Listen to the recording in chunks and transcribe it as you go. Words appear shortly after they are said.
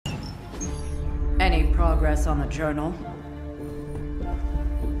Any progress on the journal?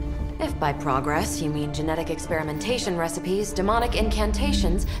 If by progress you mean genetic experimentation recipes, demonic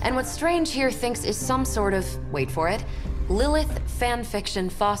incantations, and what Strange here thinks is some sort of, wait for it, Lilith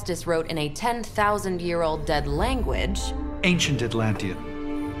fanfiction Faustus wrote in a 10,000-year-old dead language... Ancient Atlantean.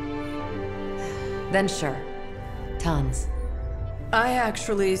 Then sure. Tons. I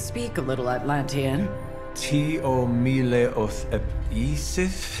actually speak a little Atlantean. Ti o mile oth ep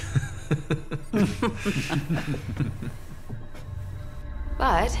isif?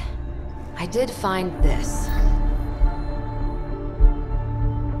 But I did find this.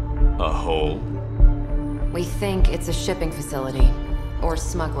 A hole? We think it's a shipping facility. Or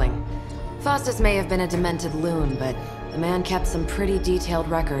smuggling. Faustus may have been a demented loon, but the man kept some pretty detailed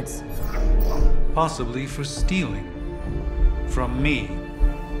records. Possibly for stealing. From me.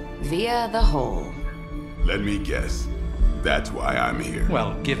 Via the hole. Let me guess. That's why I'm here.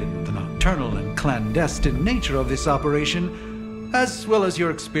 Well, given the nocturnal and clandestine nature of this operation, as well as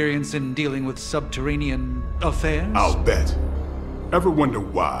your experience in dealing with subterranean affairs... I'll bet. Ever wonder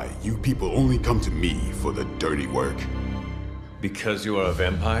why you people only come to me for the dirty work? Because you are a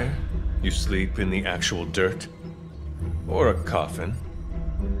vampire? You sleep in the actual dirt? Or a coffin?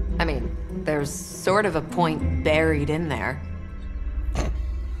 I mean, there's sort of a point buried in there.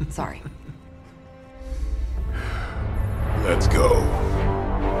 Sorry. Let's go.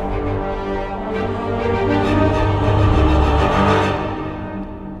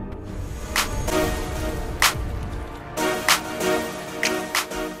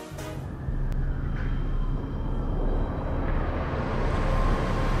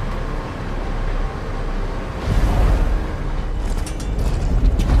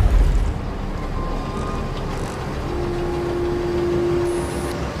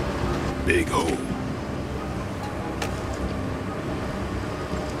 Big hole.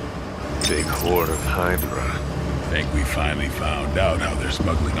 Big horde of Hydra. Think we finally found out how they're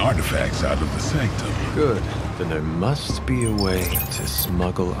smuggling artifacts out of the sanctum. Good. Then there must be a way to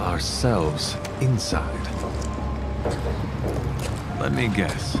smuggle ourselves inside. Let me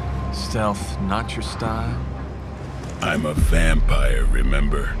guess. Stealth not your style? I'm a vampire,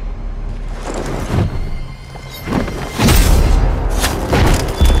 remember?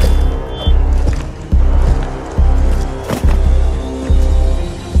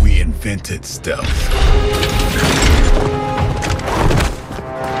 We invented stealth.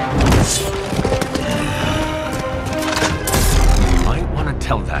 You might want to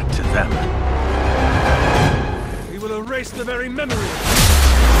tell that to them. We will erase the very memory.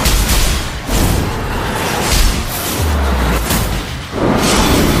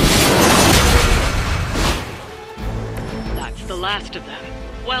 That's the last of them.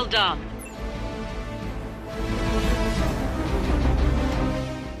 Well done.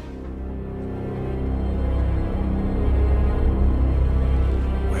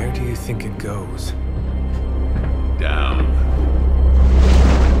 Where do you think it goes? Down.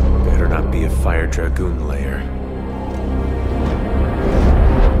 Better not be a fire dragoon lair.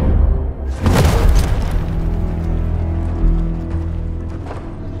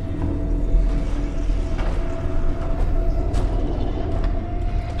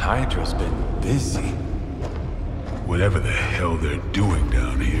 Hydra's been busy. Whatever the hell they're doing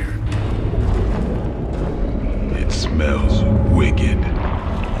down here. It smells wicked.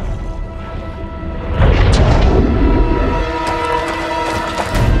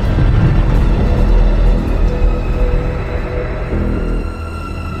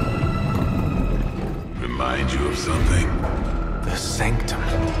 Remind you of something? The sanctum.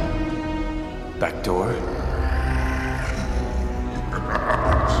 Back door?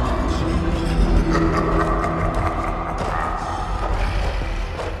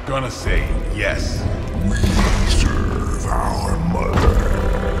 Gonna say yes. We serve our mother.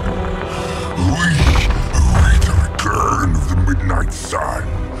 We await the return of the midnight sun.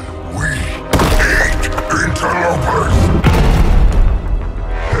 We hate interlopers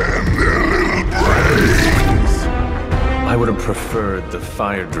and their little brains. I would have preferred the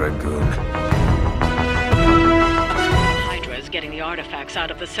fire dragoon. Hydra is getting the artifacts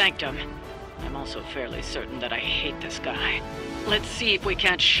out of the sanctum. I'm also fairly certain that I hate this guy. Let's see if we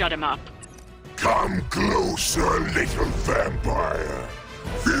can't shut him up. Come closer, little vampire.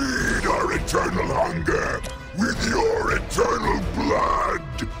 Feed our eternal hunger with your eternal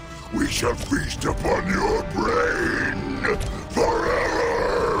blood. We shall feast upon your brain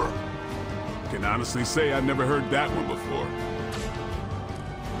forever. Can honestly say I've never heard that one before.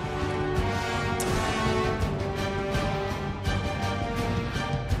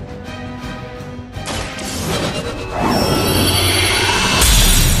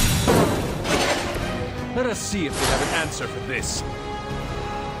 us see if we have an answer for this.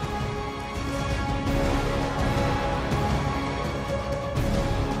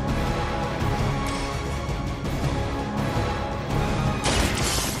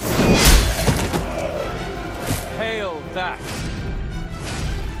 Hail that!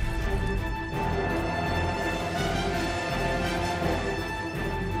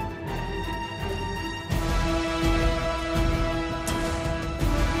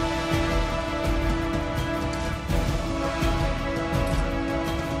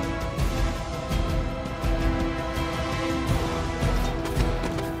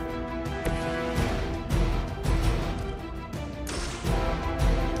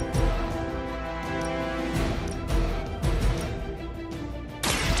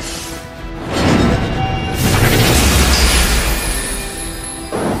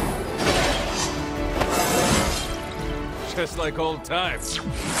 Just like old times.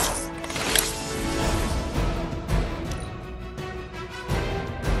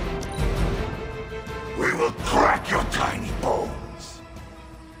 We will crack your tiny bones.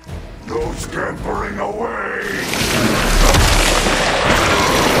 No scampering away!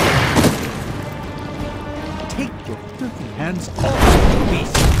 Take your filthy hands off the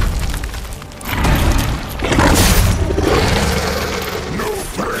beast! No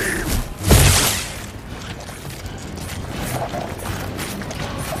pain!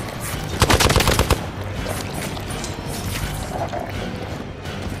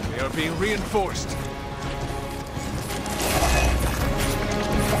 They are being reinforced.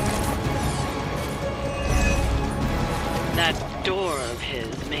 That door of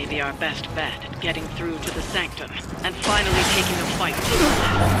his may be our best bet at getting through to the sanctum and finally taking the fight to the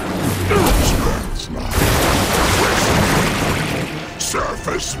left.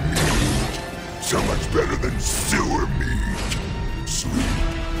 Surface meat! So much better than sewer meat!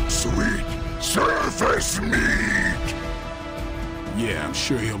 Sweet, sweet surface meat! Yeah, I'm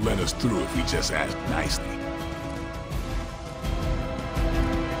sure he'll let us through if we just ask nicely.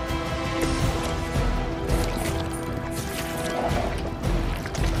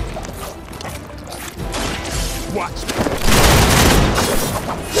 Watch me.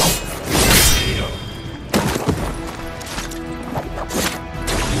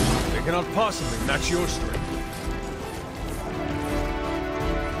 They cannot possibly match your strength.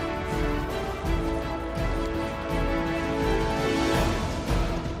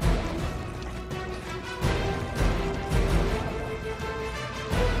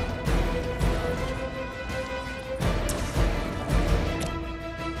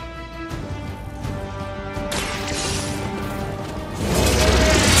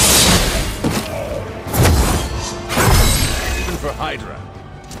 For Hydra.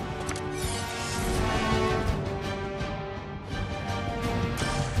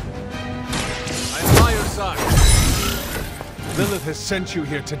 I'm by your side. Lilith has sent you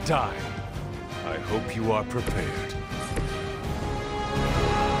here to die. I hope you are prepared.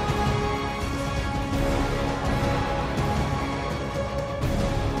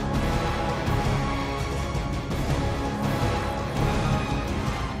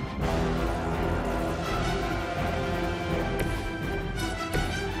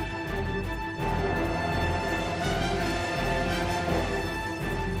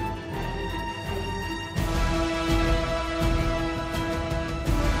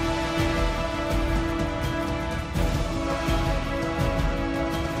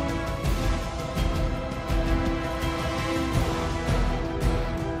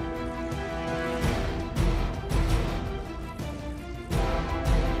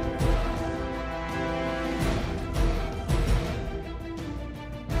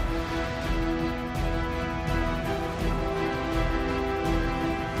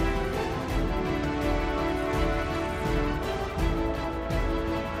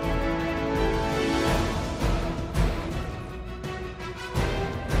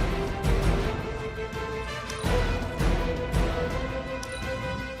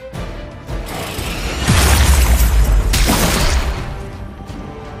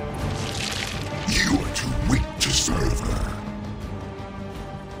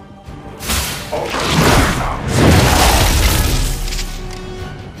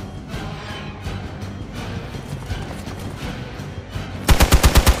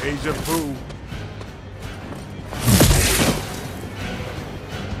 Deja vu.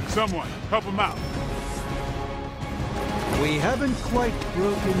 Someone, help him out. We haven't quite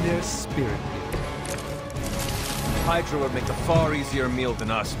broken their spirit. Hydra would make a far easier meal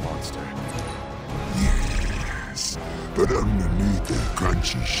than us, monster. Yes, but underneath the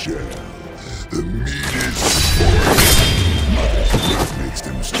crunchy shell, the meat is spoiled. That makes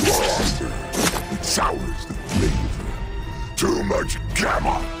them stronger. It sours large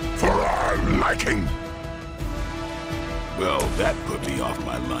gamma for our liking. Well, that put me off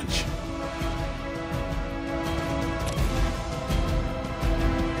my lunch.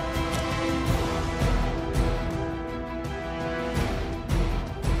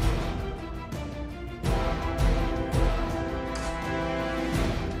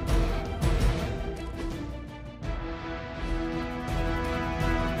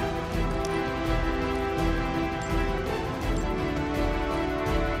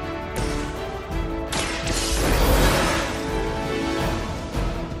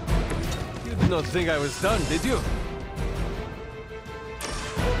 You did not think I was done, did you?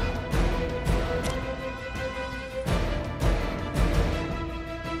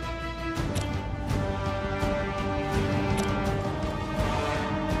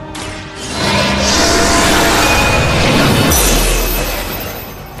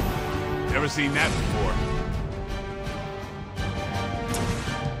 Never seen that before.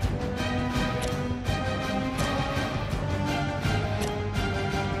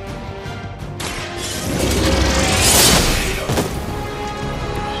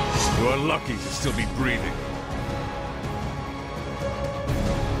 You're lucky to still be breathing.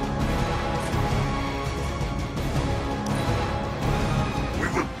 We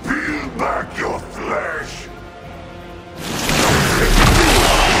will peel back your flesh.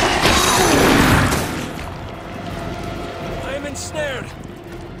 I am ensnared.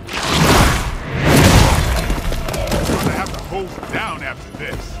 I'm gonna have to hold it down after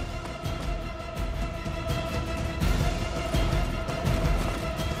this.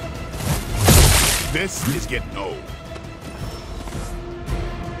 This is getting old.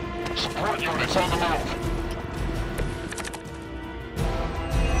 Support units on the move.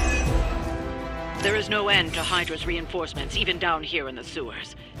 There is no end to Hydra's reinforcements, even down here in the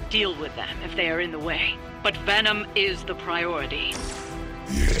sewers. Deal with them if they are in the way. But Venom is the priority.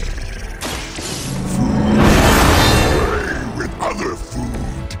 Play with other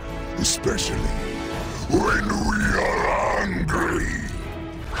food, especially when we are hungry.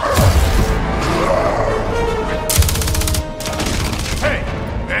 Hey,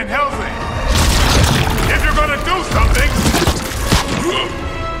 Van Helsing! If you're gonna do something,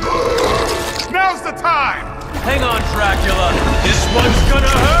 now's the time! Hang on, Dracula. This one's gonna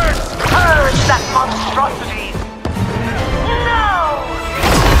hurt! Purge that monstrosity! No!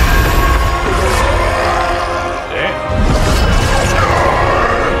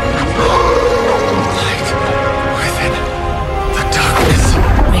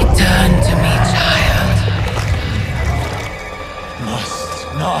 Return to me, child. Must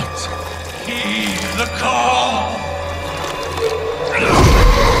not heed the call!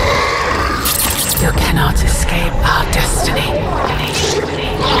 You cannot escape our destiny.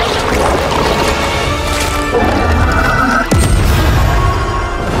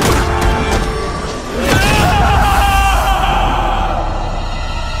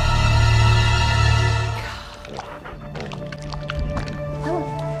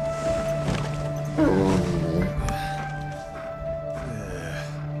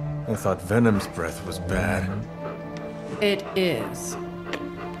 I thought Venom's breath was bad. It is.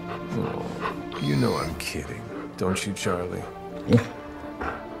 You know I'm kidding, don't you, Charlie?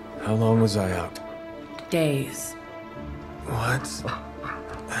 How long was I out? Days. What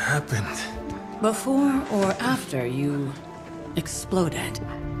happened? Before or after you exploded.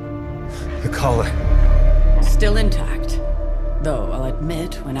 The collar. Still intact. Though I'll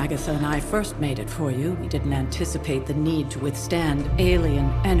admit, when Agatha and I first made it for you, we didn't anticipate the need to withstand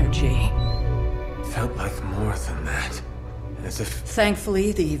alien energy. Felt like more than that. As if...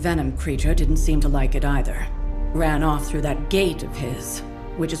 Thankfully, the Venom creature didn't seem to like it either. Ran off through that gate of his,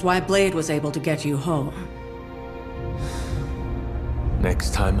 which is why Blade was able to get you home.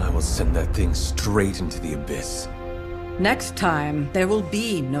 Next time I will send that thing straight into the abyss. Next time, there will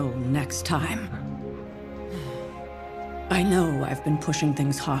be no next time. I know I've been pushing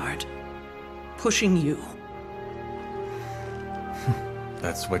things hard. Pushing you.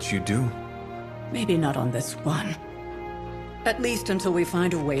 That's what you do? Maybe not on this one. At least until we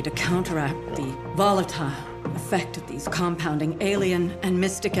find a way to counteract the volatile effect of these compounding alien and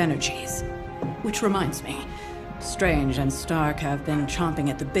mystic energies. Which reminds me, Strange and Stark have been chomping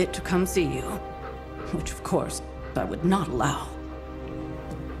at the bit to come see you. Which, of course, I would not allow.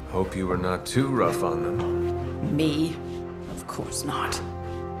 Hope you were not too rough on them. Me? Of course not.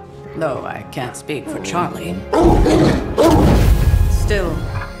 Though I can't speak for Charlie. Still,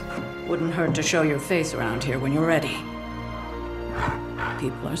 wouldn't hurt to show your face around here when you're ready.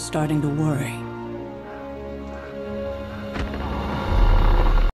 People are starting to worry.